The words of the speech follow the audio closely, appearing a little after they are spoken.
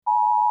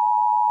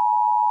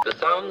The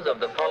sounds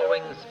of the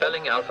following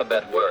spelling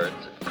alphabet words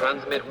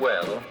transmit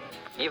well,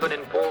 even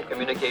in poor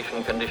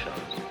communication conditions.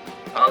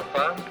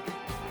 Alpha,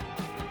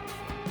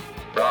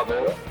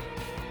 Bravo,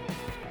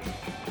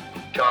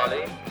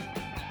 Charlie,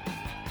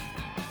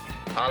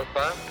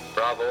 Alpha,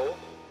 Bravo,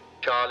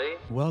 Charlie.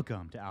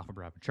 Welcome to Alpha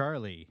Bravo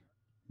Charlie,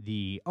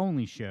 the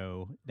only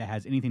show that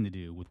has anything to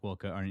do with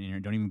Wilco on the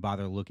internet. Don't even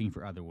bother looking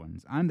for other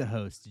ones. I'm the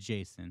host,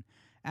 Jason.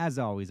 As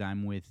always,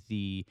 I'm with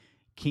the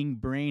king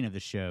brain of the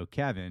show,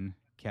 Kevin.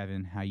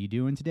 Kevin, how you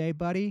doing today,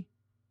 buddy?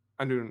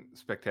 I'm doing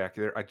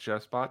spectacular. I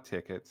just bought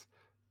tickets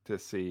to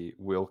see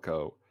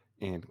Wilco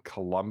in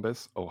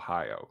Columbus,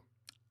 Ohio.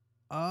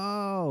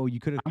 Oh,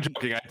 you could have. I'm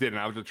joking. I didn't.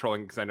 I was just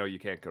trolling because I know you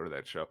can't go to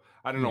that show.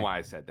 I don't know why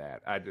I said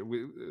that.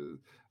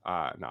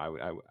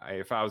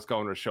 If I was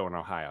going to a show in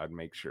Ohio, I'd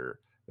make sure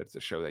that's a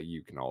show that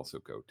you can also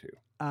go to.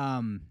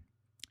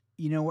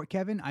 You know what,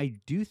 Kevin? I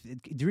do.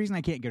 The reason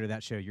I can't go to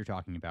that show you're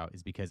talking about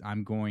is because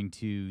I'm going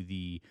to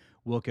the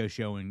Wilco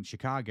show in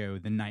Chicago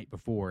the night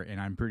before,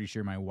 and I'm pretty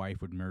sure my wife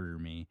would murder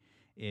me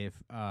if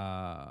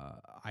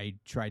I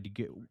tried to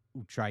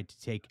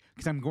take,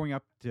 because I'm going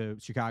up to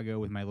Chicago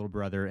with my little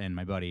brother and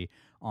my buddy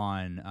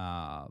on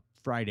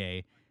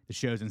Friday. The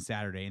show's on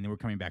Saturday, and then we're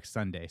coming back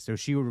Sunday. So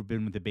she would have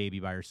been with the baby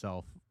by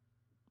herself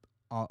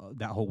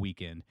that whole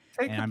weekend.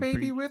 Take the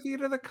baby with you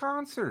to the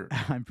concert.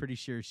 I'm pretty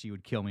sure she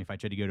would kill me if I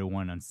tried to go to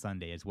one on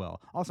Sunday as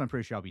well. Also, I'm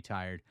pretty sure I'll be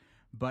tired.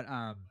 But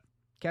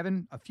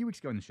Kevin, a few weeks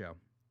ago in the show,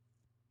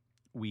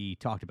 we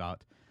talked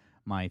about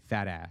my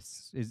fat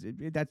ass.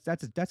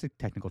 That's a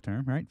technical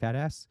term, right? Fat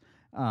ass.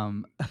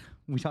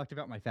 We talked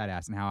about my fat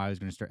ass and how I was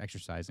going to start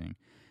exercising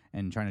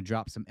and trying to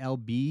drop some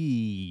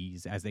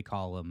lbs, as they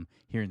call them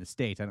here in the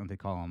States. I don't know if they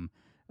call them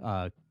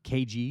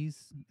kgs.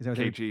 Is that what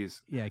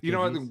kgs? Yeah. You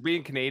know what?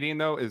 Being Canadian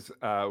though is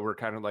we're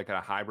kind of like a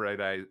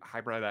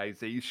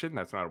hybridization.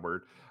 That's not a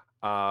word.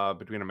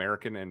 Between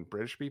American and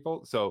British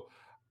people. So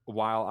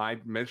while I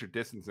measure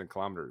distance in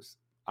kilometers,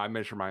 I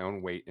measure my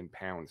own weight in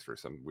pounds for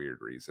some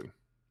weird reason.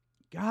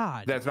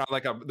 God, that's not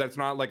like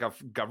a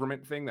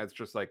government thing. That's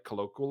just like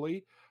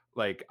colloquially.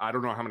 Like, I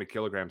don't know how many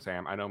kilograms I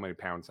am. I know how many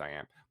pounds I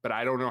am, but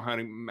I don't know how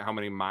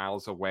many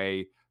miles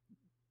away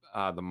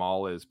the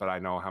mall is, but I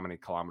know how many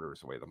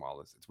kilometers away the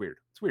mall is. It's weird.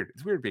 It's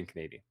weird being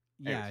Canadian.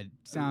 Yeah, it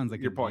sounds like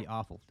it'd be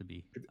awful to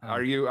be.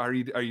 Are you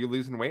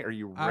losing weight? Are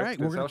you ripped? All right,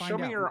 we're gonna show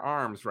me your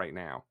arms right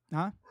now.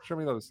 Huh? Show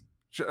me those.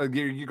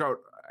 You go.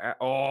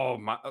 Oh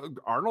my,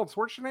 Arnold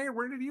Schwarzenegger.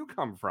 Where did you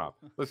come from?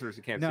 Listeners,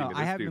 you can't see me. This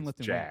I haven't been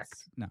lifting jacked.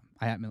 weights. No,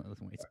 I haven't been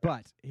lifting weights.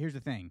 But here's the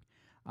thing.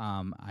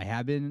 I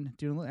have been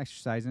doing a little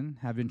exercising.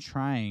 Have been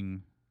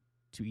trying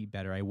to eat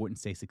better. I wouldn't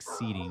say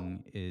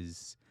succeeding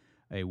is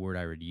a word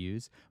I would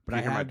use, but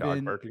I have been. My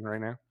dog barking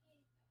right now.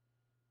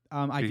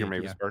 I hear did,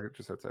 Mavis barking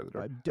just outside the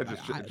door.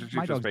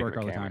 My dogs bark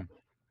all the time.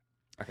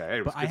 Okay,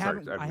 anyways, but I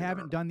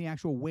haven't done the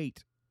actual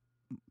weight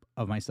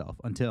of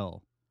myself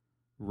until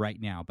right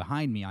now.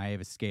 Behind me, I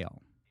have a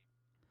scale.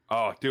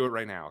 Oh, do it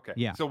right now. Okay.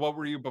 Yeah. So what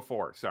were you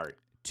before? Sorry.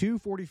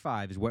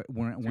 245 is what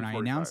when I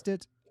announced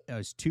it. It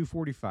was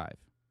 245.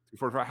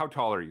 245. How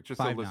tall are you? Just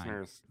 5'9". so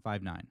listeners.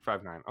 5'9".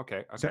 5'9".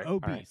 Okay. So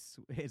obese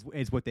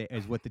is what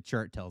the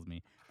chart tells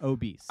me.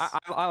 Obese.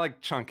 I like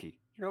chunky.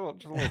 You're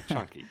just a little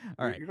chunky.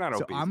 All right. You're not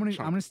so obese.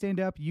 I'm gonna stand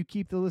up. You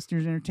keep the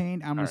listeners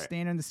entertained. I'm gonna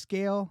stand on the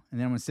scale,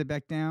 and then I'm gonna sit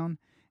back down,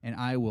 and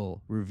I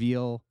will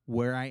reveal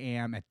where I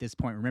am at this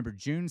point. Remember,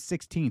 June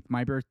 16th,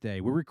 my birthday.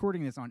 We're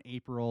recording this on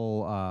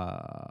April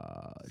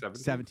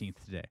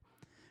 17th today.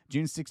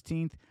 June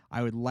 16th,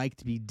 I would like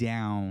to be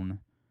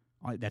down.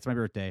 That's my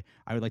birthday.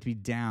 I would like to be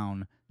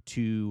down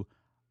to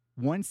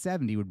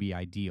 170 would be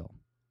ideal.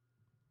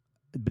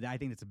 But I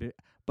think that's a bit.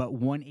 But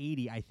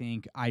 180, I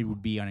think I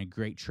would be on a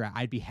great track.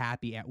 I'd be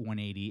happy at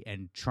 180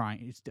 and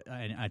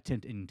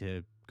attempting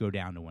to go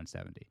down to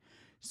 170.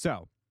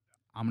 So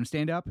I'm going to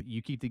stand up.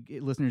 You keep the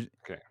listeners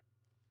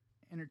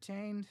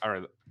entertained. All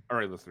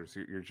right, listeners.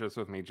 You're just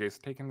with me.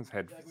 Jason taking his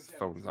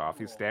headphones off.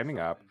 He's standing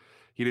up.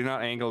 He did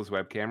not angle his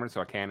webcam,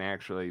 so I can't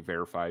actually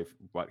verify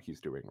what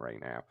he's doing right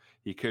now.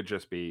 He could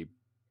just be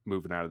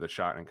moving out of the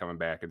shot and coming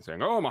back and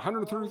saying, "Oh, I'm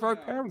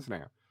 135 pounds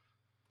now."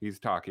 He's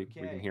talking.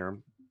 Okay. We can hear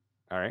him.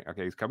 All right.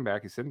 Okay. He's coming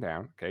back. He's sitting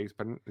down. Okay. He's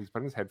putting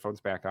his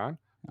headphones back on.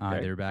 Okay.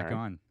 They're back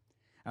on.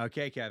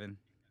 Okay, Kevin.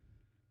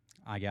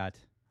 I got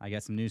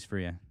some news for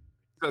you.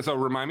 So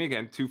remind me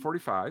again.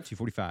 245.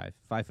 245.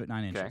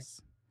 5'9"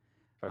 inches.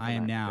 Okay. I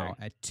am now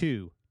at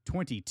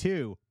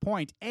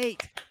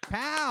 222.8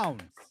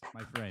 pounds,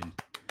 my friend.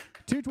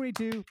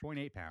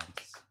 222.8 pounds.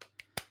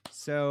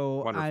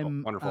 So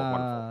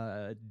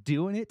wonderful.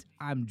 Doing it.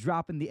 I'm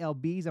dropping the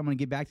lbs. I'm going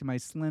to get back to my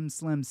slim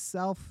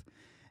self.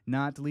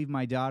 Not to leave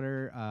my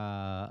daughter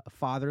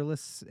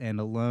fatherless and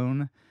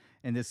alone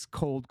in this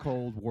cold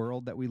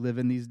world that we live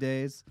in these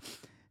days.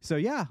 So,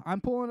 yeah,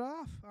 I'm pulling it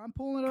off.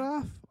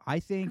 I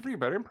think. Good for you,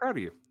 buddy. I'm proud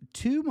of you.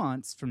 2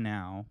 months from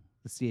now,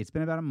 let's see, it's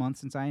been about a month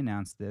since I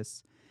announced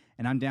this,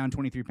 and I'm down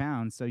 23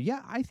 pounds. So,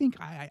 yeah, I think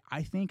I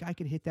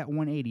could hit that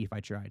 180 if I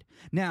tried.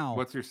 Now,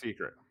 what's your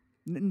secret?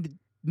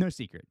 No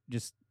secret.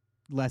 Just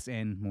less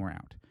in, more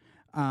out.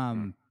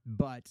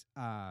 But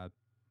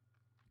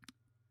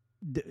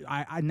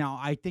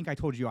I think I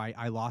told you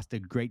I lost a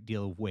great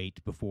deal of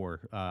weight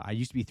before. I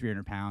used to be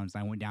 300 pounds.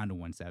 I went down to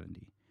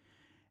 170,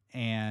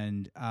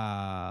 and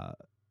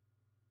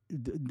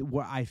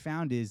what I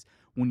found is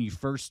when you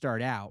first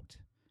start out,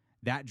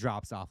 that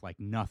drops off like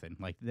nothing,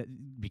 like that,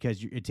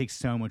 because it takes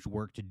so much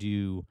work to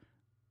do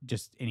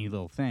just any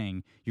little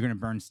thing. You're gonna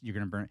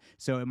burn.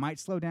 So it might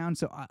slow down.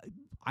 So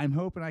I'm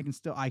hoping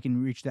I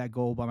can reach that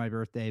goal by my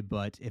birthday.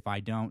 But if I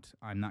don't,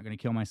 I'm not gonna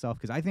kill myself,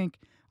 because I think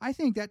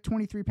that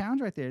 23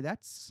 pounds right there,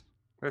 that's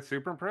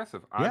super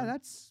impressive. And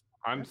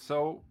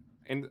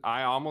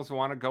I almost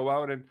want to go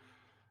out and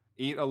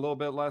eat a little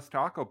bit less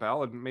Taco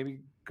Bell and maybe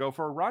go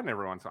for a run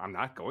every once. I'm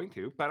not going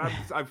to, but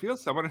I feel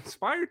somewhat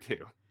inspired to.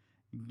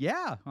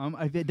 Yeah,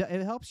 if it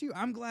helps you,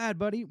 I'm glad,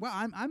 buddy. Well,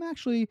 I'm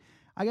actually,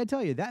 I gotta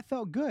tell you, that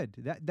felt good.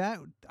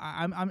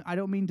 I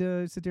don't mean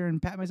to sit there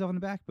and pat myself on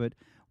the back, but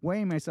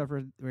weighing myself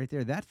right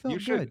there, that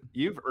felt good.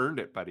 You've earned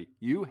it, buddy.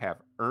 You have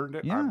earned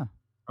it. Yeah.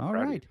 All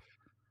right.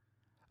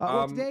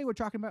 Well, today we're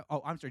talking about.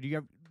 Oh, I'm sorry. Do you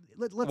have?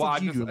 Let's do a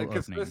little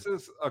opening. This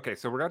is okay.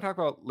 So we're gonna talk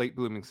about Late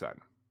Blooming Sun,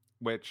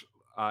 which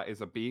is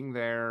a Being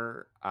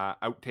There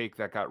outtake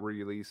that got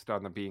released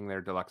on the Being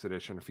There Deluxe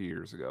Edition a few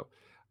years ago.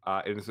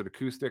 It is an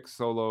acoustic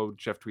solo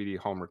Jeff Tweedy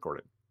home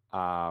recorded.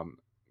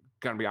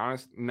 Gonna be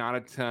honest, not a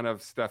ton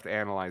of stuff to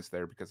analyze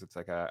there, because it's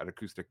like an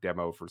acoustic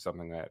demo for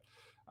something that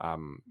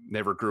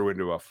never grew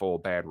into a full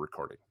band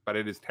recording. But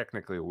it is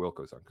technically a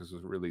Wilco song because it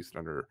was released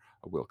under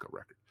a Wilco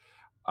record.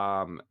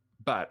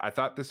 But I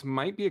thought this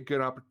might be a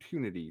good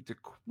opportunity to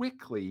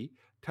quickly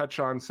touch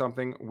on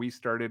something we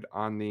started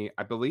on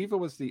I believe it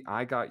was the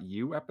I Got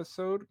You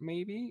episode,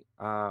 maybe,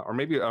 or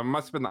maybe it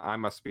must have been the I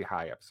Must Be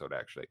High episode,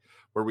 actually,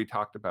 where we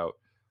talked about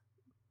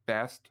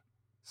best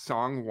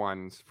song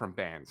ones from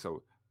bands.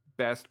 So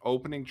best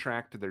opening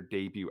track to their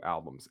debut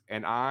albums.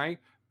 And I,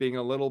 being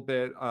a little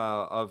bit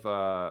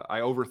I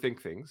overthink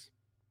things.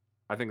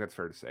 I think that's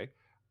fair to say.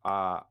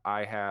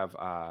 I have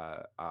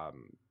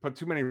put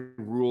too many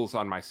rules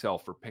on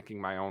myself for picking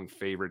my own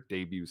favorite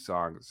debut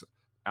songs,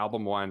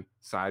 album one,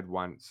 side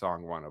one,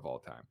 song one of all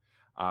time.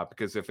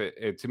 Because if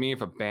to me,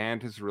 if a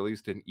band has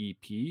released an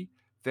EP,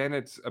 then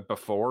it's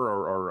before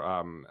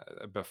or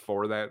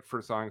before that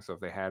first song. So if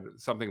they had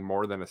something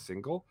more than a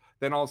single,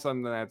 then all of a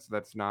sudden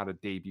that's not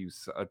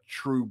a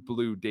true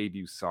blue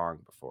debut song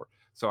before.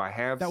 So I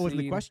have. That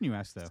wasn't the question you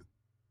asked, though.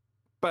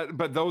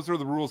 But those are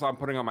the rules I'm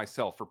putting on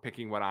myself for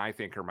picking what I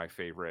think are my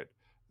favorite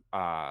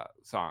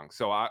songs.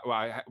 So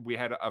we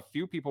had a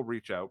few people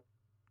reach out,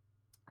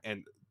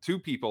 and two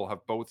people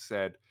have both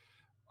said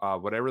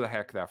whatever the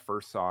heck that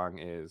first song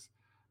is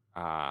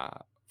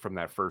from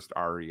that first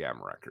REM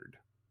record.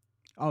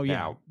 Oh yeah,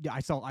 now, yeah, I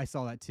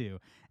saw that too.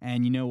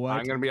 And you know what?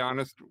 I'm gonna be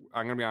honest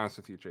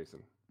with you,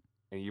 Jason,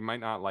 and you might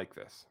not like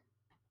this.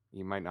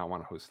 You might not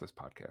want to host this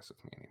podcast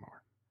with me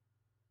anymore.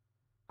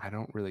 I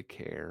don't really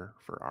care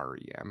for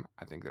REM.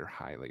 I think they're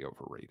highly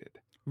overrated.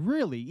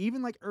 Really?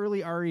 Even like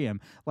early REM,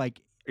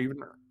 like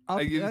even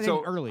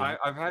early.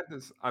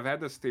 I've had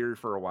this theory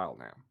for a while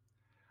now.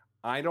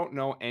 I don't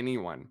know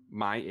anyone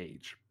my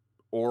age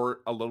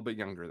or a little bit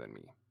younger than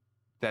me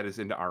that is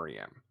into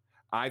REM.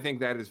 I think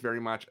that is very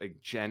much a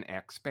Gen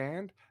X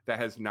band that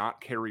has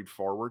not carried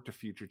forward to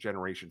future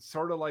generations.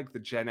 Sort of like the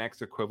Gen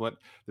X equivalent.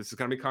 This is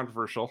going to be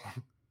controversial.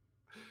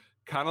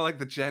 Kind of like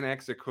the Gen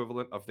X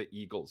equivalent of the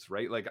Eagles,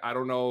 right? Like, I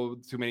don't know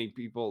too many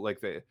people,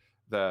 like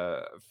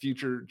the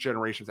future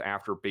generations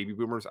after baby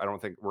boomers, I don't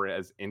think were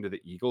as into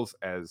the Eagles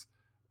as,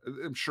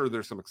 I'm sure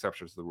there's some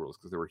exceptions to the rules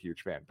because they were a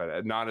huge fan,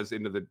 but not as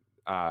into the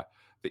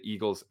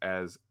Eagles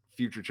as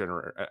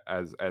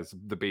as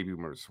the baby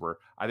boomers were.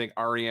 I think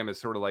REM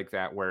is sort of like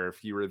that, where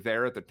if you were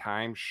there at the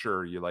time,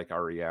 sure, you like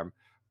REM,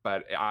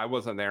 but I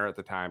wasn't there at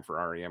the time for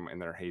REM in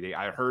their heyday.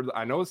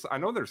 I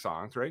know their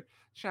songs, right?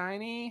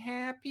 Shiny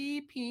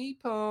happy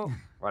people,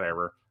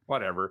 whatever.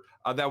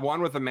 That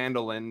one with the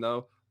mandolin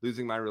though,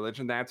 Losing My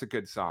Religion, that's a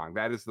good song.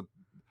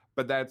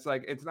 But that's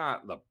like, it's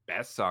not the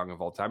best song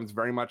of all time. It's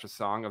very much a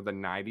song of the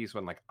 90s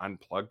when like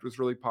Unplugged was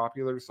really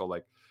popular. So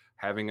like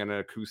having an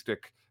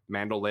acoustic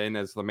mandolin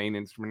as the main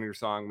instrument in your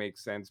song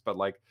makes sense. But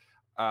like,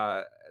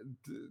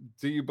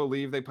 do you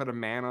believe they put a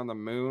man on the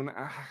moon?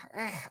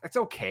 It's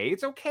okay.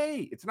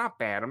 It's not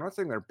bad. I'm not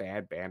saying they're a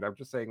bad band. I'm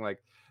just saying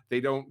like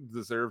they don't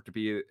deserve to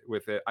be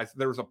with it.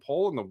 There was a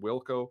poll in the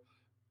Wilco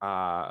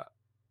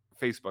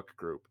Facebook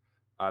group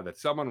that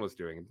someone was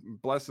doing.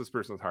 Bless this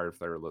person's heart if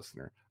they're a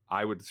listener.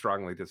 I would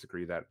strongly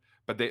disagree that,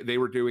 but they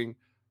were doing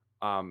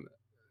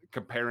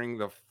comparing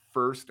the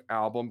first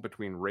album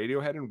between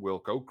Radiohead and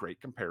Wilco, great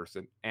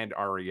comparison, and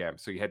REM.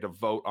 So you had to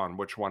vote on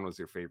which one was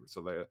your favorite.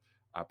 So the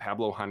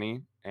Pablo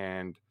Honey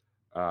and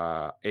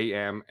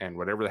AM and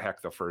whatever the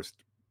heck the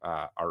first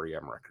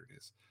REM record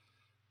is.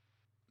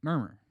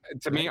 Murmur.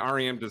 To me,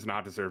 REM does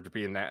not deserve to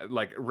be in that.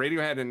 Like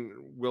Radiohead and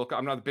Wilco,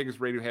 I'm not the biggest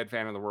Radiohead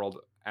fan in the world,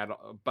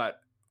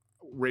 but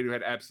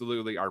Radiohead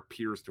absolutely are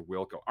peers to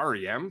Wilco.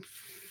 REM,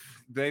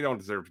 they don't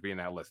deserve to be in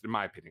that list, in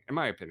my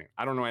opinion.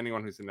 I don't know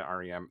anyone who's into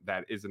REM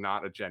that is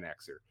not a Gen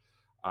Xer.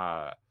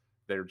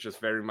 They're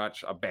just very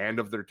much a band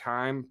of their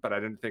time, but I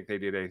didn't think they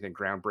did anything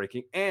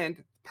groundbreaking.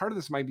 And part of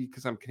this might be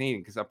because I'm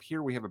Canadian, because up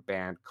here we have a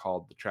band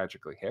called the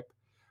Tragically Hip,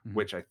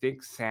 which I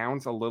think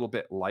sounds a little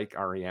bit like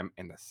REM,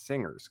 and the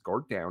singers,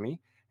 Gord Downie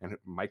and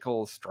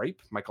Michael Scott,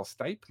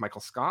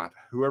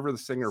 whoever the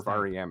singer of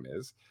REM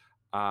is,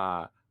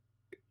 kind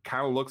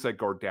of looks like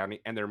Gord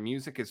Downie, and their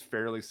music is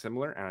fairly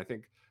similar. And I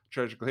think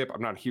Tragically Hip,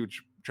 I'm not a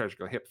huge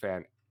Tragically Hip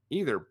fan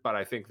either, but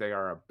I think they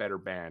are a better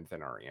band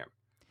than REM.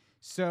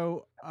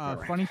 So,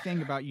 funny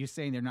thing about you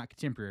saying they're not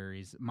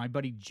contemporaries, my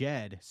buddy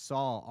Jed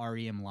saw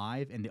REM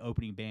live, and the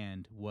opening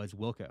band was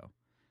Wilco.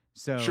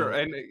 So sure,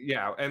 and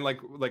and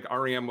like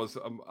REM was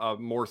a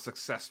more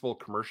successful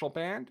commercial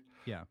band.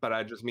 Yeah, but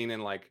I just mean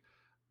in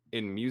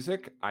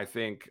music, I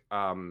think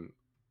in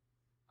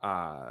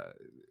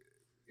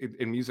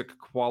music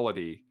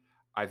quality,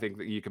 I think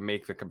that you can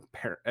make the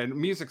compare. And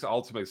music's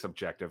ultimately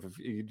subjective. If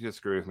you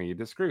disagree with me, you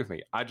disagree with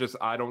me. I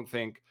don't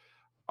think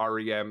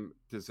REM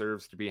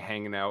deserves to be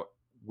hanging out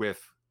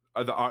with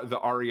the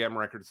REM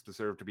records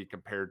deserve to be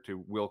compared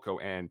to Wilco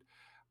and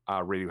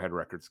Radiohead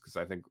records, because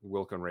I think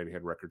Wilco and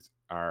Radiohead records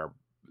are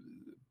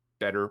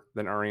better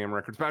than REM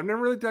records. But I've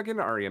never really dug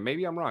into REM.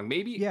 Maybe I'm wrong.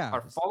 Maybe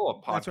our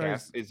follow-up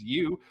podcast is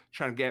you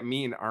trying to get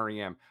me in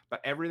REM.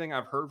 But everything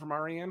I've heard from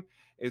REM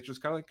is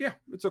just kind of like, yeah,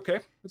 it's okay,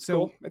 it's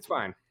cool, it's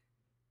fine.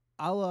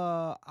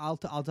 I'll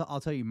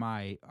tell you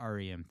my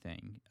REM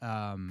thing.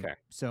 Okay.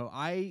 So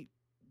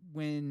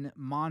when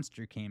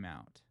Monster came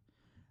out,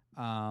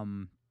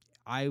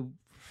 I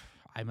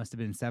must have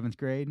been in 7th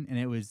grade, and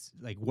it was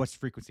like What's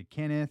Frequency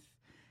Kenneth,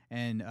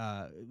 and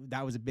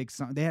that was a big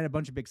song. They had a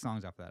bunch of big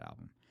songs off that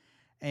album,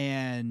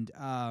 and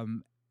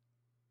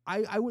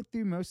I went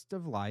through most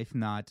of life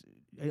not.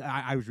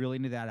 I was really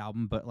into that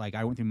album, but like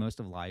I went through most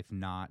of life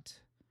not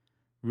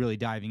really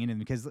diving into them,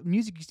 because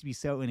music used to be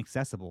so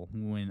inaccessible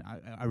when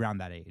around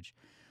that age.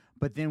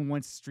 But then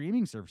once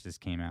streaming services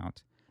came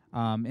out,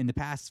 in the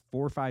past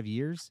 4 or 5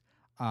 years,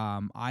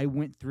 I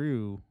went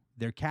through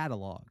their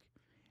catalog.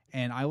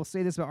 And I will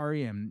say this about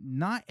REM,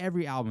 not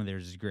every album of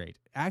theirs is great.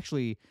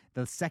 Actually,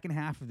 the second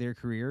half of their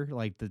career,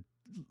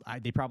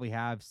 they probably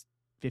have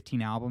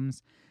 15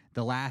 albums.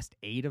 The last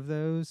 8 of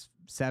those,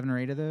 7 or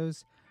 8 of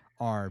those,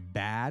 are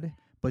bad.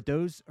 But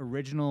those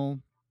original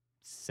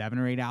 7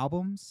 or 8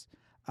 albums,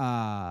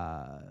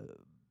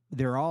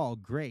 they're all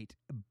great.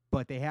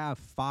 But they have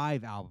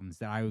 5 albums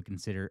that I would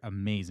consider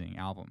amazing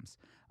albums.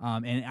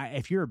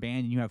 If you're a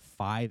band and you have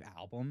 5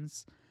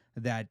 albums,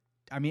 that's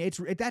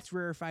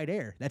rarefied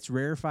air. That's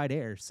rarefied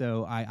air.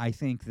 So I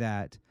think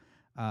that,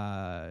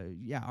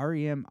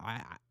 REM.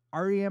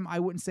 REM. I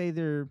wouldn't say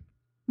they're.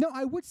 No,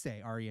 I would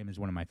say REM is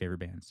one of my favorite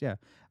bands. Yeah.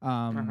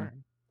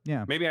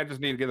 Yeah. Maybe I just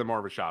need to give them more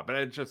of a shot. But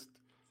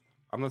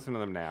I'm listening to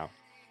them now.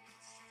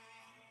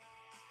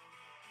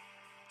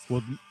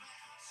 Well,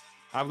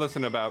 I've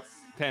listened to about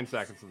 10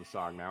 seconds of the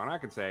song now, and I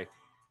can say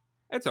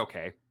it's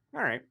okay.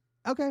 All right.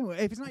 Okay. Well,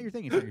 if it's not your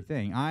thing, it's not your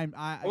thing.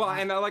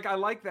 I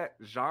like that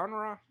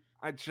genre.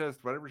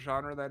 Whatever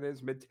genre that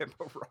is,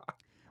 mid-tempo rock.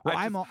 Well,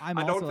 I'm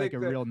also like a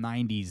real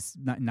 90s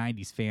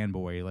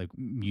fanboy, like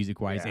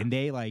music-wise, and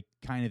they like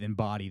kind of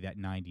embody that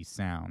 90s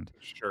sound.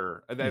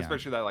 Sure. And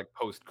especially that like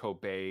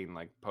post-Cobain,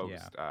 like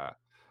post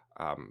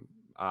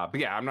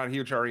but yeah, I'm not a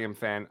huge REM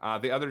fan.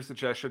 The other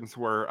suggestions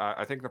were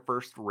I think the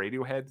first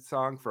Radiohead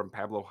song from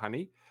Pablo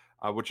Honey,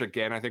 which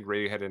again I think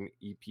Radiohead had an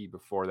EP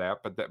before that,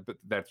 but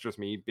that's just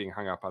me being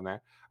hung up on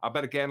that.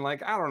 But again,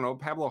 like I don't know,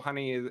 Pablo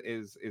Honey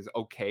is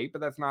okay,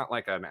 but that's not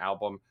like an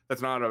album.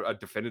 That's not a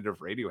definitive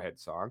Radiohead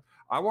song.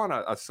 I want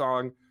a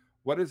song.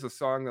 What is a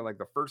song that like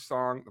the first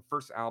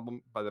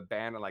album by the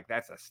band, and like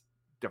that's a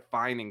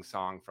defining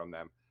song from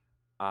them.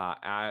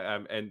 I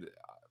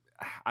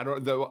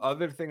don't. The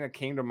other thing that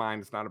came to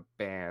mind is not a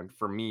band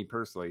for me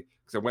personally,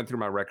 because I went through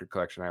my record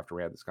collection after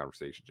we had this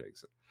conversation,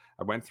 Jason.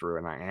 I went through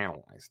and I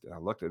analyzed it. I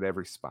looked at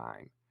every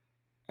spine,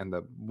 and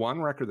the one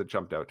record that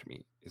jumped out to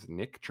me is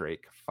Nick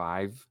Drake,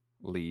 5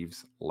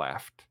 Leaves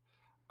Left.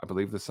 I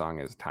believe the song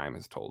is "Time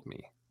Has Told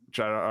Me."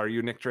 Are you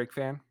a Nick Drake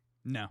fan?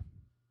 No.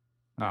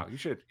 Oh, you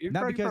should.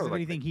 Not because of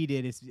anything he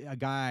did. It's a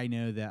guy I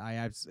know that I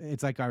have.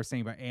 It's like I was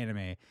saying about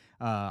anime.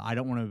 I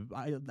don't want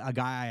to. A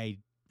guy I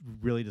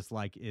really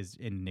dislike is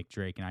in Nick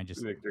Drake, and I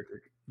just Nick Drake.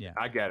 Yeah,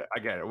 I get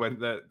it. When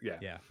the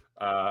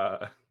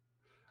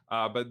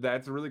but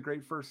that's a really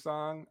great first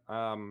song.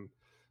 I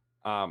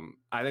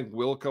think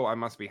Wilco, I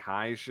Must Be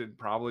High should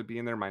probably be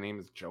in there. My Name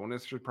is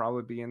Jonas should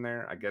probably be in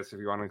there. I guess if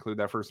you want to include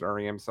that first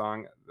REM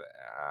song,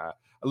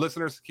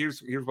 listeners,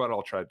 here's what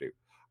I'll try to do.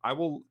 I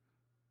will,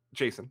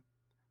 Jason,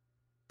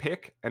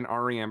 pick an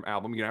REM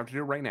album. You don't have to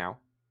do it right now.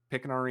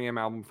 Pick an REM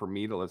album for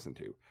me to listen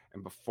to.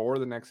 And before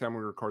the next time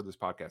we record this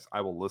podcast, I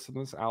will listen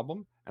to this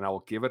album and I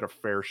will give it a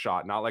fair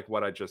shot. Not like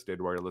what I just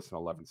did where I listened to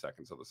 11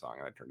 seconds of the song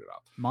and I turned it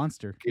off.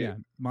 Monster. Okay. Yeah.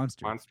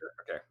 Monster. Okay.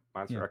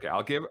 Monster. Yeah.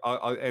 Okay.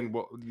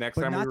 Next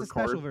but time not we the record.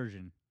 special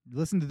version.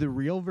 Listen to the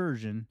real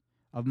version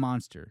of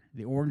Monster,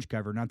 the orange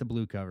cover, not the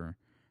blue cover.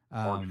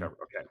 Orange cover.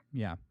 Okay.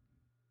 Yeah.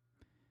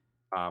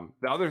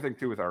 The other thing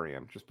too with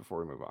REM, just before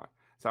we move on.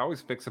 So I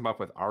always mix them up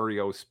with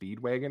REO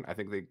Speedwagon. I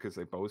think because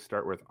they both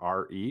start with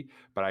RE,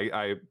 but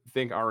I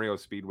think REO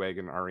Speedwagon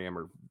and REM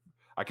are.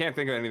 I can't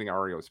think of anything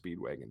REO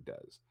Speedwagon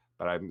does,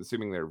 but I'm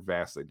assuming they're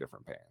vastly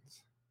different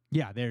bands.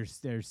 Yeah, they're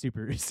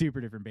super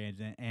different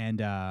bands,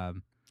 and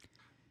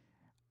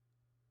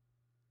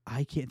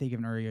I can't think of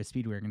an REO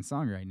Speedwagon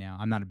song right now.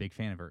 I'm not a big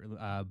fan of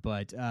her,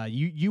 but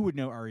you would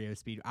know REO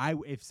Speed.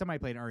 If somebody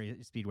played an REO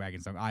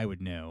Speedwagon song, I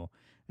would know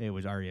it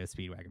was REO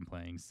Speedwagon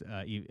playing,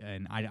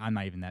 and I'm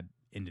not even that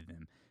into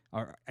them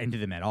or into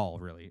them at all,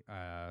 really.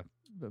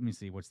 Let me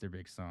see, what's their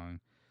big song?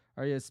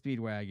 REO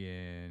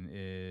Speedwagon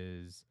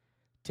is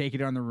 "Take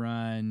It on the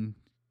Run,"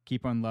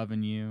 "Keep on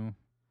Loving You."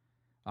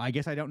 I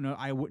guess I don't know.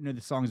 I wouldn't know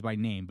the songs by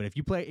name, but if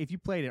you played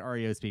an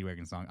REO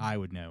Speedwagon song, I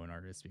would know an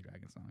REO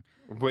Speedwagon song.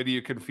 Would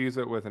you confuse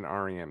it with an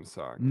REM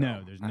song?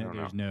 No, there's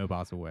no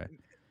possible way.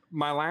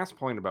 My last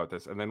point about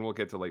this, and then we'll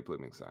get to Late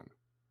Blooming Sun,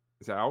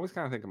 is I always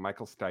kind of think of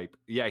Michael Stipe.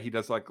 Yeah, he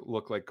does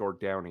look like Gord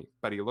Downie,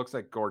 but he looks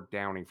like Gord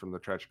Downie from the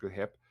Tragically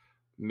Hip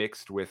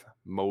mixed with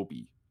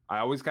Moby. I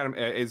always got him.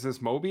 Is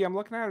this Moby I'm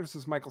looking at, or is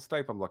this Michael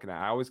Stipe I'm looking at?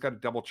 I always got to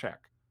double check.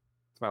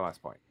 That's my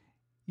last point.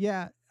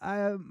 Yeah,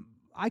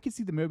 I could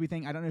see the Moby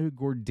thing. I don't know who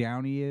Gord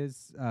Downie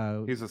is.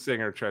 He's a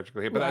singer,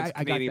 Tragically Hip, but that's a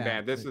Canadian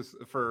band. This is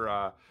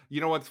for,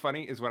 you know what's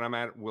funny is when I'm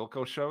at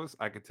Wilco shows,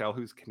 I could tell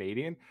who's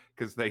Canadian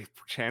because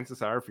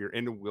chances are if you're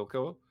into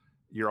Wilco,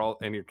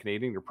 you're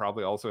Canadian, you're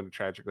probably also into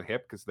Tragically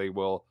Hip because they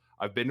will.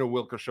 I've been to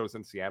Wilco shows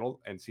in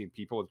Seattle and seen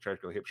people with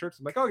Tragically Hip shirts.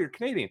 I'm like, oh, you're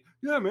Canadian.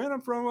 Yeah, man,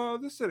 I'm from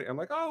this city. I'm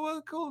like, oh,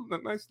 well, cool.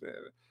 Nice.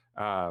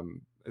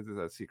 It's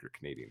a secret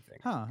Canadian thing.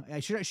 Huh.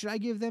 Should I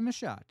give them a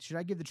shot? Should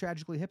I give the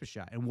Tragically Hip a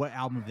shot? And what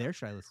album of theirs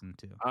should I listen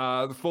to?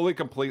 The Fully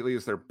Completely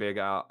is their big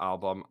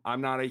album.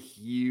 I'm not a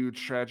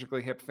huge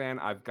Tragically Hip fan.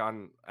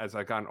 As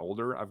I've gotten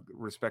older, I've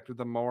respected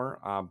them more.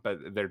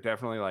 But they're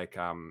definitely like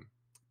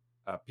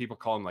people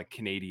call them like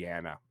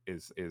Canadiana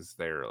is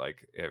their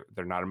like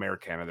they're not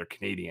Americana, they're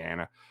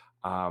Canadiana.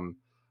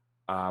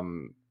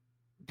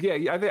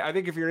 Yeah, I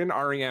think if you're in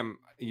REM,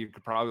 you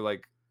could probably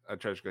like a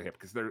Tragically Hip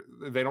because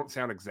they don't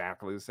sound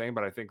exactly the same,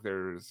 but I think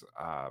there's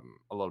a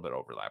little bit of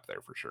overlap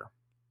there for sure.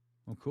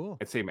 Well, cool.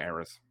 It's same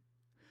eras.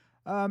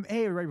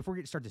 Hey, everybody, before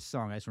we start this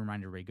song, I just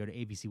remind everybody, go to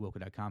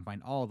abcwilco.com,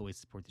 find all the ways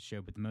to support the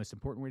show, but the most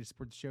important way to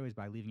support the show is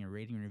by leaving a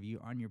rating and review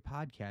on your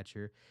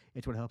podcatcher.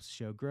 It's what helps the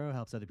show grow,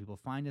 helps other people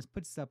find us,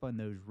 puts us up on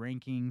those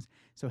rankings.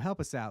 So help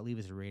us out, leave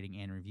us a rating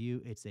and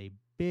review. It's a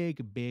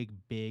big, big,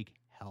 big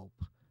help.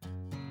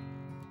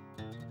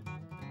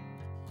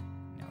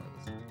 Now it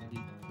is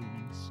Late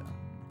Blooming Sun.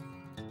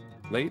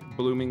 Late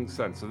Blooming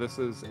Sun. So this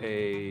is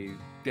a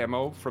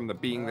demo from the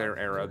Being There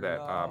era that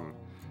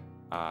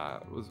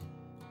was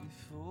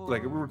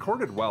like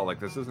recorded well. Like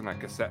this isn't a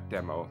cassette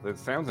demo. It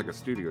sounds like a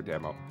studio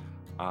demo,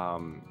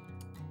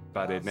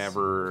 but it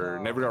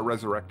never got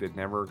resurrected.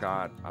 Never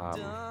got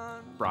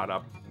brought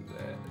up.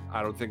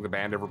 I don't think the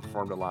band ever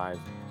performed it live.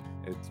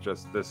 It's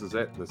just this is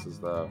it. This is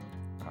the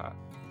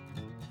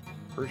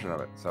version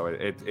of it. So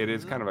it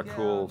is kind of a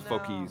cool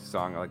folky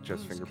song. I like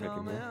just finger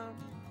picking here.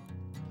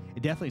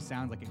 It definitely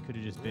sounds like it could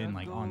have just been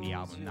like on the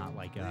album, not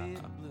like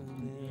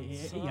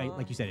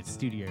like you said, it's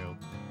studio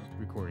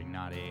recording,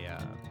 not a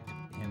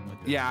him with.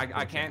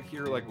 I can't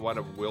hear like what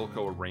a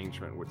Wilco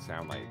arrangement would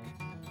sound like.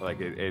 Like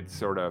it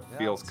sort of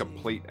feels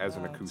complete as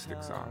an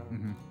acoustic song.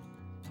 Mm-hmm.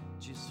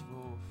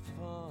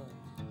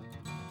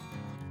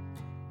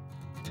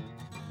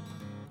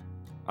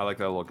 I like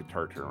that little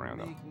guitar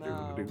turnaround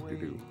though.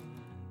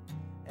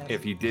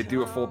 If you did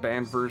do a full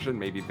band version,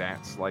 maybe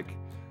that's like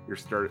your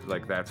start,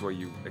 like that's what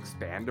you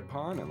expand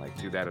upon and like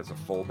do that as a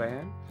full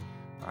band.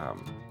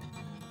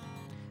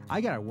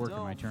 I gotta work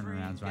on my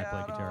turnarounds when I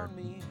play guitar.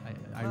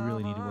 I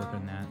really need to work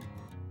on that.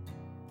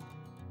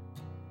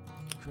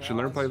 Should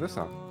learn to play this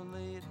song.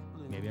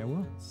 Maybe I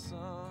will.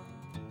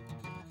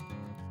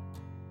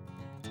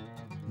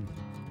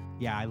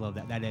 Yeah, I love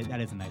that. That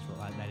is a nice roll.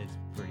 That is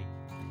pretty.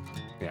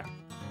 Yeah.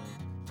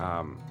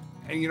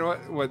 And you know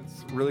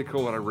what's really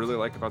cool, what I really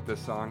like about this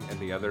song and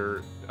the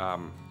other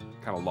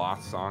kind of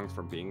lost songs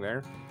from Being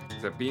There,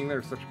 is that Being There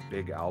is such a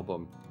big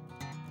album.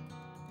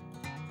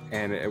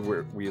 And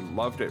we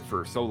loved it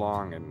for so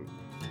long and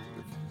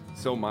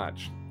so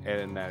much.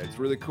 And that it's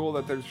really cool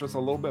that there's just a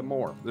little bit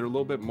more. There's a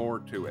little bit more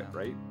to it,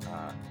 right?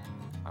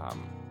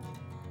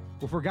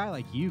 Well, for a guy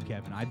like you,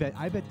 Kevin, I bet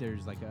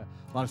there's like a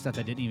lot of stuff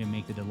that didn't even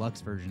make the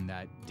deluxe version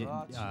that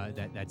didn't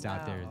that's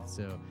out there.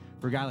 So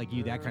for a guy like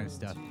you, that kind of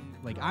stuff,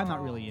 like I'm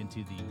not really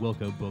into the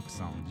Wilco book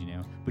songs, you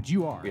know, but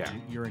you are. Yeah.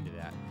 You're into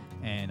that,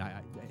 and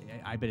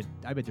I bet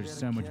there's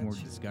so much more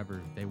to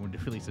discover if they wanted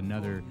to release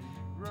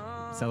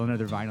sell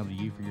another vinyl to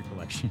you for your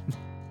collection.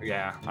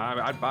 Yeah,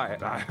 I'd buy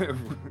it. I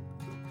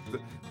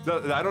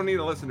don't need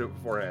to listen to it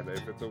beforehand.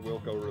 If it's a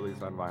Wilco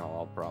release on vinyl,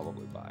 I'll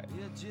probably buy it.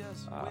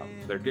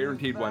 They're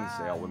guaranteed one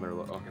sale when they're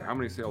okay. How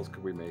many sales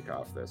could we make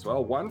off this?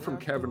 Well, one from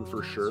Kevin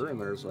for sure, and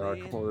there's a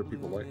couple other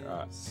people like,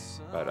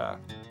 but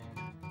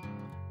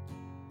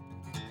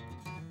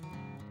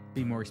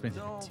be more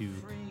expensive to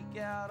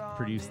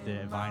produce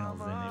the vinyls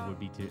than it would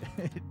be to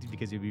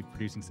because you'd be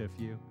producing so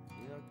few.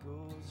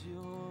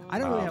 I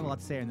don't really have a lot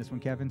to say on this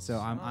one, Kevin. So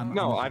I'm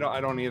no, I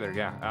don't either.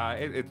 Yeah,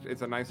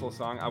 it's a nice little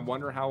song. I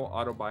wonder how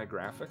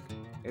autobiographic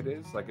it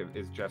is. Like,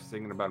 is Jeff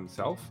singing about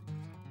himself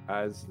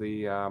as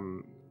the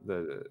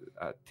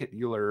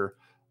titular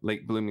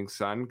late blooming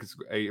son? Because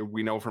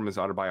we know from his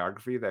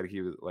autobiography that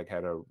he like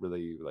had a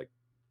really like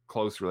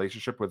close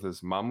relationship with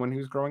his mom when he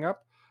was growing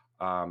up.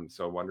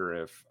 So I wonder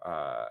if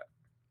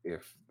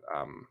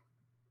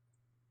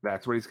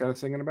that's what he's kind of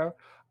singing about.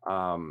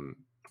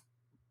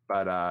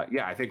 But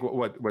yeah, I think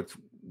what's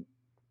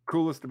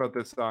coolest about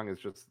this song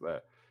is just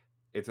that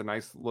it's a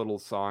nice little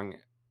song.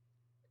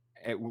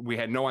 We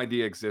had no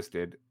idea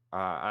existed.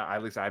 At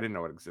least I didn't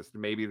know it existed.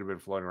 Maybe it had been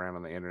floating around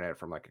on the internet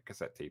from like a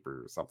cassette tape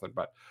or something,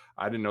 but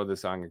I didn't know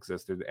this song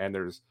existed. And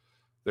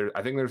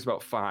I think there's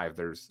about 5.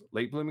 There's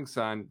Late Blooming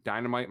Sun,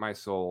 Dynamite My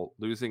Soul,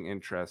 Losing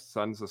Interest,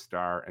 Sun's a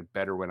Star, and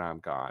Better When I'm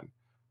Gone.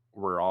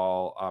 Were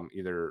all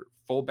either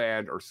full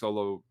band or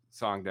solo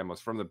song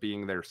demos from the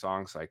Being There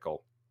song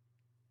cycle.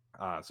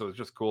 So it's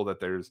just cool that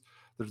there's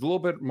a little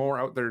bit more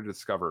out there to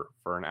discover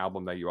for an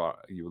album that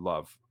you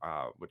love,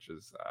 which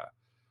is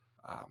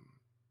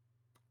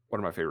one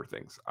of my favorite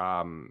things.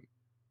 And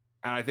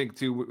I think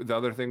too, the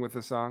other thing with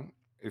the song,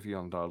 if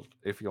you'll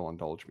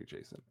indulge me,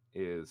 Jason,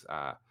 is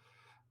I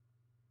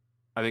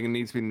think it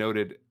needs to be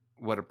noted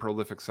what a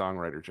prolific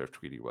songwriter Jeff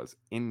Tweedy was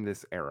in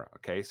this era.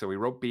 Okay, so he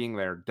wrote Being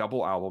There,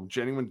 double album,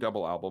 genuine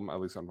double album, at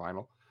least on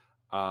vinyl.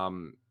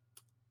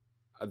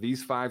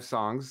 These 5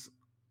 songs,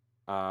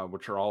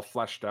 which are all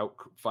fleshed out,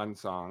 fun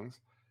songs.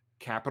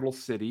 Capital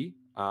City,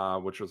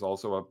 which was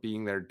also a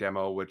Being There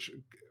demo, which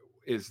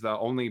is the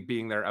only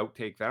Being There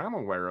outtake that I'm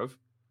aware of,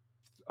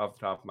 off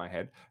the top of my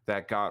head,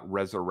 that got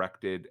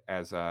resurrected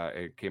as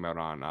it came out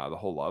on The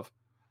Whole Love.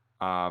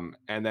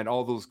 And then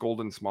all those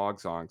Golden Smog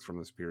songs from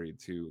this period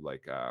too,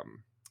 like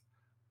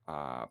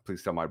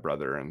Please Tell My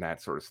Brother and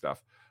that sort of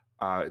stuff.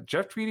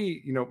 Jeff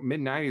Tweedy,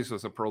 mid 90s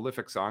was a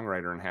prolific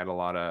songwriter and had a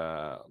lot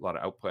of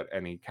output,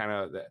 and he kind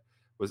of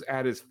was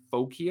at his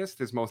folkiest,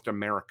 his most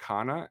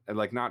Americana, and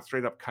like not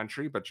straight up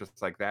country, but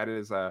just like that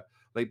is a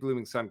Late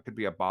Blooming Sun could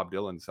be a Bob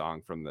Dylan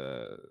song from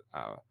the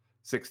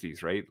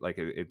 60s, right? Like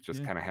it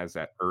just kind of has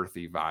that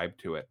earthy vibe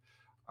to it.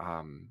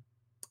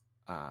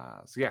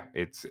 So yeah,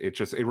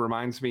 it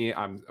reminds me,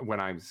 when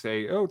I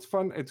say, oh, it's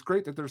fun, it's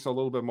great that there's a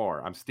little bit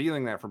more. I'm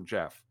stealing that from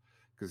Jeff,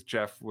 because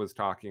Jeff was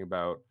talking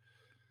about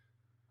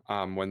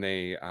when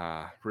they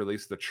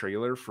released the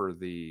trailer for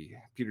the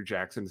Peter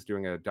Jackson's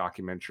doing a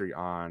documentary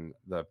on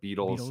the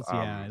Beatles.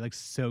 Yeah, it looks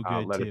so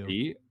good Let too. It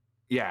Be.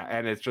 Yeah,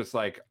 and it's just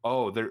like,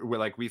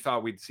 we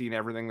thought we'd seen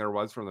everything there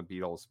was from the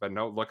Beatles, but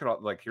no, look at all,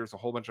 like, here's a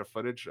whole bunch of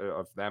footage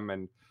of them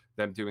and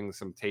them doing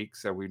some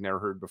takes that we've never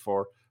heard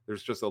before.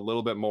 There's just a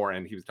little bit more,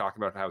 and he was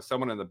talking about how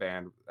someone in the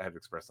band had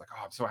expressed like,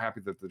 oh, I'm so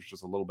happy that there's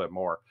just a little bit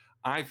more.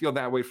 I feel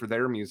that way for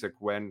their music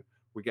when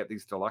we get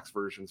these deluxe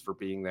versions for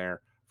Being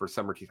There, for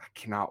Summer Teeth. I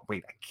cannot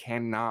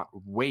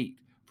wait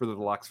for the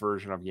deluxe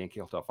version of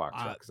Yankee Hotel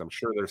Foxtrot, because I'm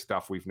sure there's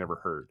stuff we've never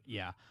heard.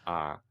 Yeah.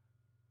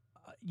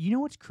 You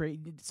know what's crazy?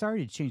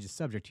 Sorry to change the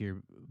subject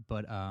here,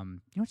 but you know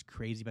what's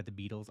crazy about the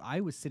Beatles?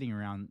 I was sitting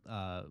around.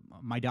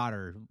 My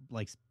daughter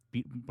likes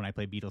when I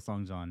play Beatles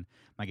songs on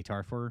my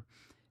guitar for her.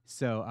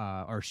 So,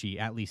 or she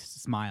at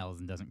least smiles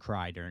and doesn't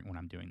cry when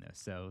I'm doing this.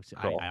 So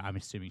cool. I'm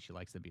assuming she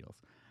likes the Beatles.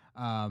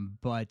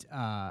 But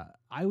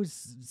I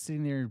was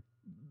sitting there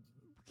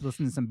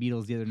listening to some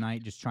Beatles the other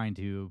night, just trying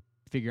to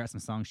figure out some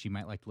songs she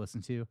might like to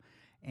listen to,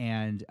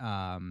 and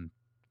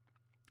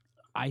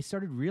I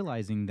started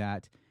realizing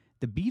that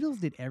the Beatles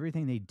did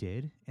everything they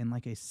did in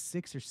like a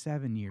 6 or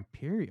 7 year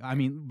period. I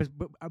mean, but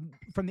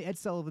from the Ed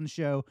Sullivan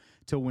Show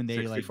to when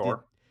they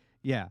 64.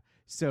 Yeah.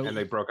 So, and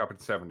they broke up in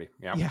 70.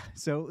 Yeah. Yeah.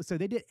 So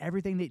they did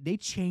everything. They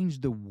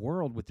changed the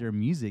world with their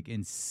music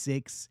in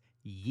 6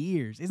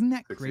 years. Isn't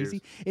that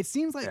crazy? It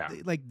seems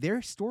like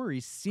their story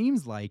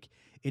seems like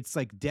it's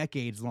like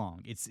decades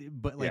long.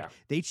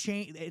 They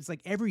change. It's like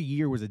every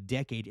year was a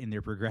decade in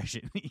their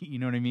progression. You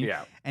know what I mean?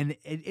 Yeah. And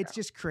it's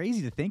just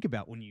crazy to think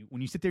about when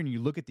you sit there and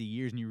you look at the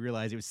years and you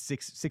realize it was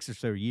six or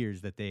so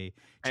years that they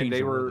changed.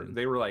 And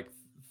they were like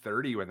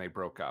 30 when they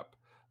broke up.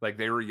 Like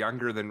they were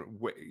younger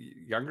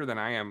than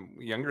I am,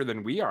 younger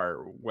than we are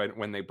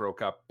when they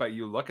broke up. But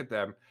you look at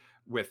them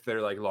with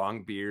their like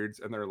long beards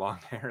and their long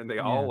hair, and they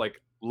all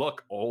like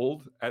look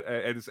old,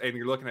 and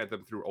you're looking at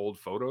them through old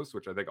photos,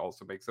 which I think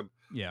also makes them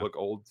look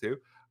old too.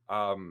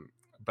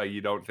 But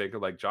you don't think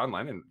of like John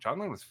Lennon. John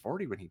Lennon was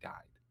 40 when he died.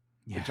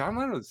 Yeah. John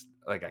Lennon was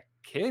like a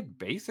kid,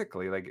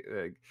 basically.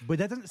 But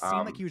that doesn't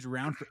seem like he was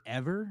around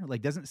forever.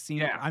 Like, doesn't seem.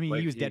 Yeah, I mean,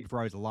 he was dead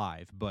before I was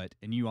alive,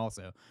 and you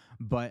also.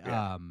 But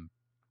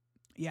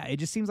yeah, it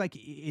just seems like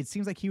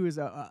he was.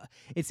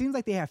 It seems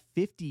like they have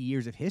 50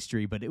 years of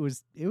history, but it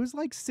was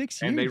like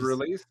 6 years. And they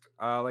released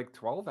like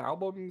 12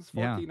 albums,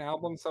 14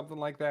 albums, something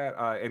like that.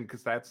 And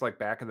because that's like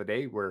back in the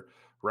day where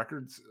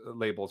records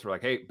labels were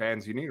like, hey,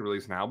 bands, you need to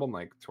release an album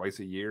like twice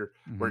a year.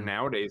 Mm-hmm. Where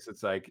nowadays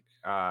it's like,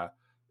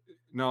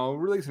 no,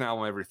 release an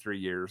album every 3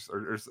 years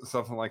or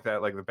something like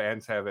that. Like the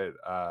bands have it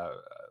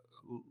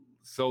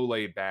so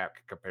laid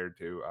back compared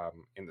to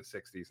in the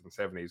 60s and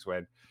 70s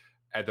when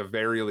at the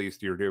very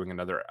least, you're doing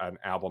an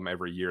album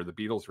every year. The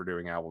Beatles were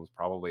doing albums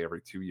probably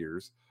every 2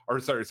 years, or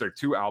sorry,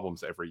 2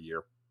 albums every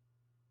year.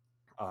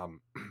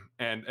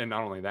 And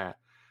not only that,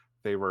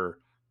 they were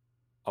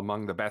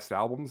among the best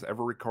albums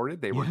ever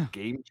recorded. They were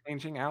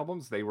game-changing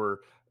albums. They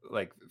were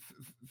like,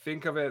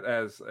 think of it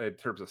as in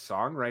terms of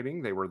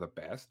songwriting, they were the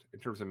best. In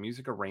terms of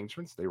music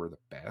arrangements, they were the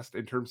best.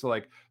 In terms of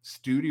like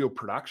studio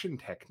production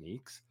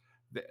techniques,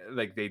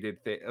 like they did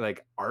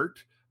like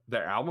art,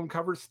 their album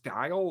cover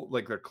style,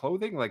 like their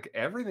clothing, like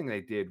everything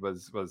they did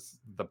was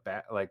the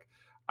best. Like,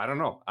 I don't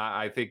know.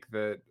 I think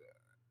that,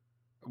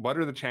 what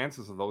are the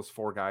chances of those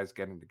 4 guys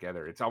getting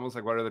together? It's almost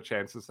like, what are the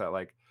chances that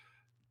like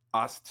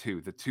us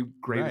two, the 2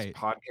 greatest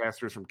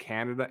podcasters from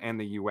Canada and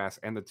the US,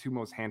 and the 2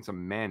 most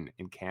handsome men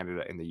in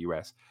Canada and the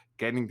US,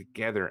 getting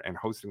together and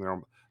hosting their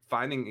own,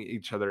 finding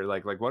each other,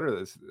 like what are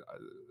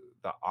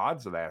the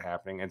odds of that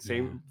happening? And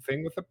same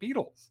thing with the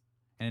Beatles.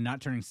 And not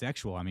turning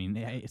sexual. I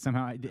mean,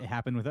 somehow it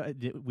happened with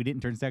we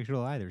didn't turn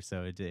sexual either,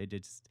 so it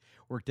just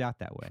worked out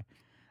that way.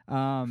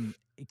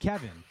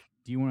 Kevin,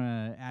 do you want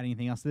to add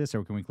anything else to this,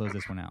 or can we close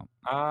this one out?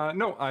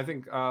 No, I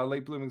think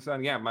Late Blooming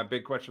Sun. Yeah, my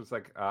big question is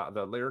like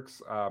the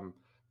lyrics.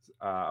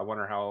 I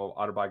wonder how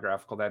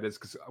autobiographical that is,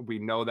 because we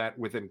know that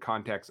within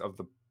context of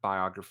the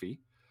biography.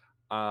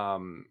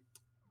 And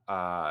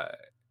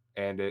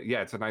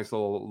it's a nice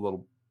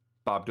little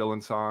Bob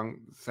Dylan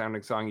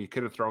sounding song. You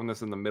could have thrown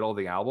this in the middle of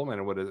the album,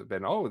 and it would have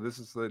been, oh, this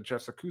is the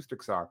Jeff's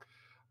acoustic song,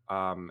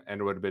 and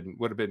it would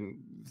have been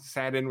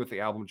sat in with the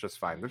album just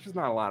fine. There's just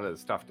not a lot of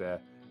stuff to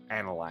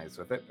analyze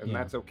with it, and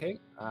that's okay,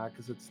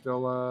 because it's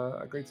still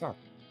a great song.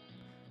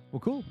 Well,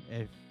 cool.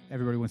 If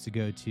everybody wants to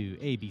go to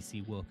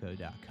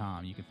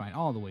abcwilco.com, you can find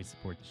all the ways to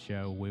support the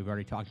show. We've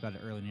already talked about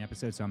it earlier in the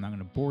episode, so I'm not going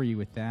to bore you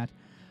with that.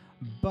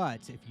 But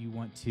if you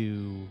want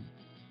to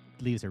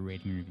leave us a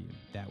rating review,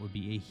 that would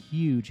be a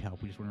huge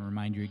help. We just want to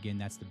remind you again,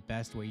 that's the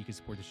best way you can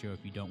support the show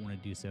if you don't want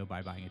to do so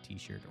by buying a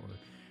t-shirt or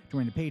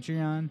join the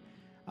Patreon.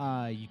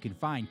 You can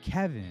find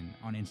Kevin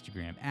on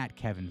Instagram at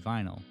Kevin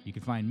Vinyl. You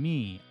can find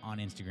me on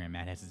Instagram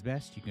at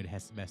HessesBest. You can go to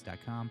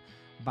HessesBest.com.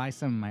 Buy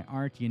some of my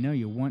art. You know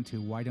you want to.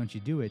 Why don't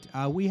you do it?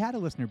 We had a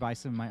listener buy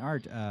some of my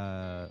art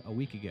a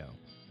week ago.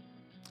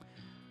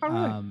 Oh,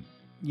 really?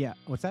 Yeah.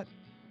 What's that?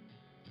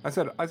 I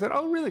said,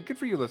 oh, really? Good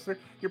for you, listener.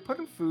 You're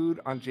putting food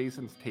on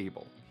Jason's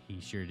table. He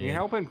sure did. You're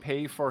helping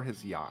pay for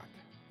his yacht.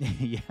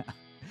 Yeah.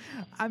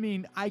 I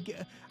mean, I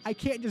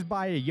can't just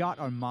buy a yacht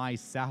on my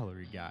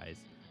salary, guys.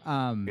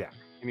 Yeah.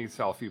 He needs to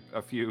sell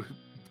a few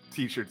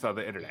t-shirts on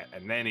the internet,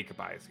 and then he could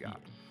buy his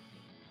yacht.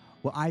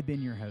 Well, I've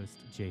been your host,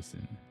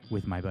 Jason,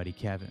 with my buddy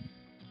Kevin.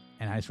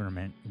 And I just want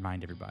to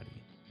remind everybody,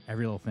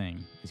 every little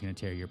thing is going to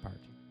tear you apart.